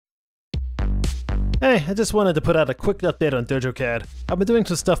Hey, I just wanted to put out a quick update on DojoCAD. I've been doing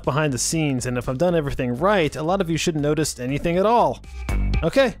some stuff behind the scenes, and if I've done everything right, a lot of you shouldn't notice anything at all.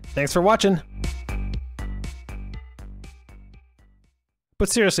 Okay, thanks for watching. But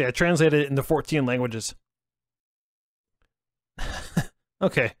seriously, I translated it into 14 languages.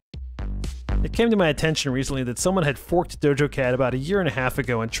 Okay. It came to my attention recently that someone had forked DojoCAD about 1.5 years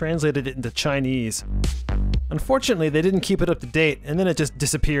ago and translated it into Chinese. Unfortunately, they didn't keep it up to date, and then it just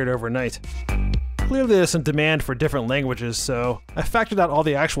disappeared overnight. Clearly there's some demand for different languages, so I factored out all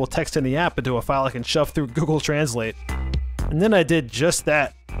the actual text in the app into a file I can shove through Google Translate. And then I did just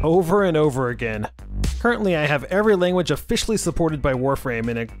that, over and over again. Currently I have every language officially supported by Warframe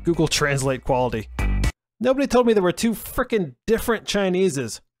in a Google Translate quality. Nobody told me there were 2 frickin' different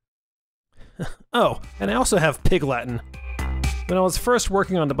Chineses. Oh, and I also have Pig Latin. When I was first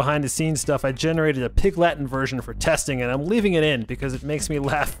working on the behind-the-scenes stuff, I generated a Pig Latin version for testing, and I'm leaving it in because it makes me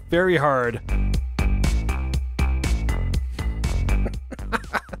laugh very hard.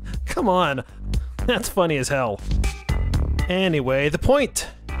 Come on, that's funny as hell. Anyway, the point.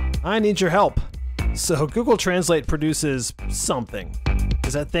 I need your help. So Google Translate produces something.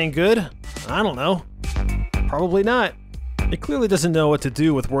 Is that thing good? I don't know. Probably not. It clearly doesn't know what to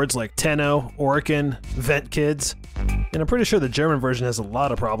do with words like Tenno, Orkin, Vent Kids, and I'm pretty sure the German version has a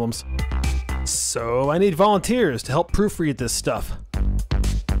lot of problems. So I need volunteers to help proofread this stuff.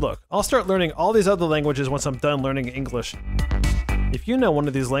 Look, I'll start learning all these other languages once I'm done learning English. If you know one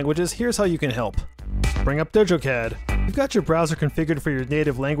of these languages, here's how you can help. Bring up DojoCAD. You've got your browser configured for your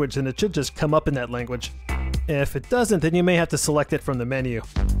native language and it should just come up in that language. If it doesn't, then you may have to select it from the menu.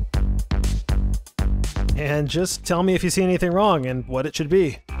 And just tell me if you see anything wrong and what it should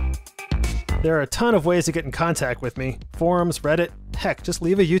be. There are a ton of ways to get in contact with me. Forums, Reddit, heck, just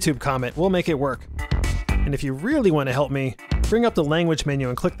leave a YouTube comment, we'll make it work. And if you really want to help me, bring up the language menu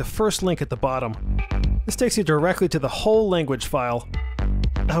and click the first link at the bottom. This takes you directly to the whole language file.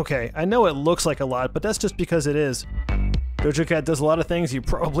 Okay, I know it looks like a lot, but that's just because it is. DojoCAD does a lot of things you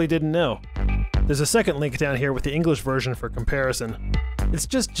probably didn't know. There's a second link down here with the English version for comparison. It's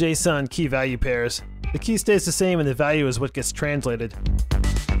just JSON key value pairs. The key stays the same and the value is what gets translated.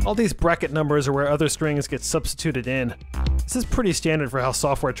 All these bracket numbers are where other strings get substituted in. This is pretty standard for how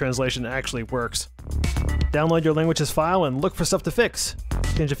software translation actually works. Download your language's file and look for stuff to fix.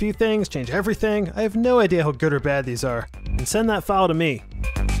 Change a few things, change everything. I have no idea how good or bad these are. And send that file to me.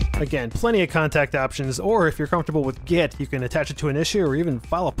 Again, plenty of contact options, or if you're comfortable with Git, you can attach it to an issue or even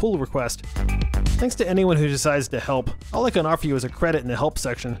file a pull request. Thanks to anyone who decides to help. All I can offer you is a credit in the help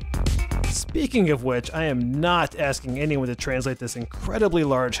section. Speaking of which, I am not asking anyone to translate this incredibly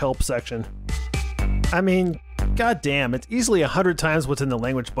large help section. I mean, goddamn, it's easily 100 times what's in the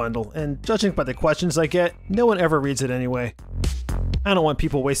language bundle, and judging by the questions I get, no one ever reads it anyway. I don't want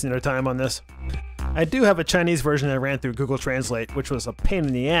people wasting their time on this. I do have a Chinese version I ran through Google Translate, which was a pain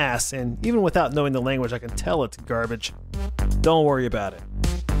in the ass, and even without knowing the language I can tell it's garbage. Don't worry about it.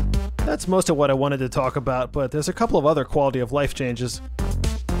 That's most of what I wanted to talk about, but there's a couple of other quality of life changes.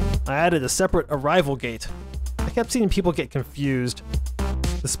 I added a separate arrival gate. I kept seeing people get confused.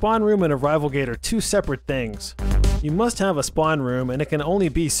 The spawn room and arrival gate are 2 separate things. You must have a spawn room and it can only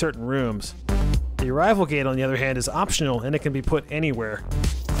be certain rooms. The arrival gate, on the other hand, is optional and it can be put anywhere.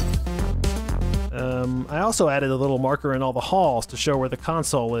 I also added a little marker in all the halls to show where the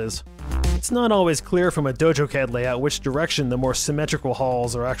console is. It's not always clear from a DojoCAD layout which direction the more symmetrical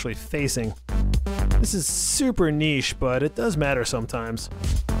halls are actually facing. This is super niche, but it does matter sometimes.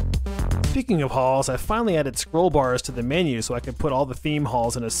 Speaking of halls, I finally added scroll bars to the menu so I could put all the theme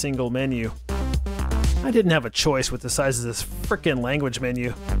halls in a single menu. I didn't have a choice with the size of this frickin' language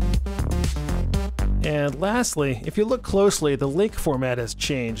menu. And lastly, if you look closely, the link format has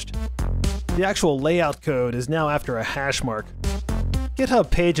changed. The actual layout code is now after a hash mark. GitHub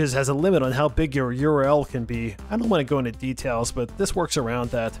Pages has a limit on how big your URL can be. I don't want to go into details, but this works around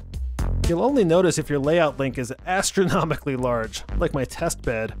that. You'll only notice if your layout link is astronomically large, like my test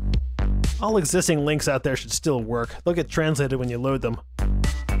bed. All existing links out there should still work. They'll get translated when you load them.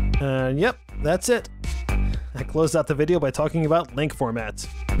 And yep, that's it. I closed out the video by talking about link formats.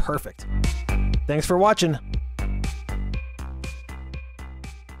 Perfect. Thanks for watching.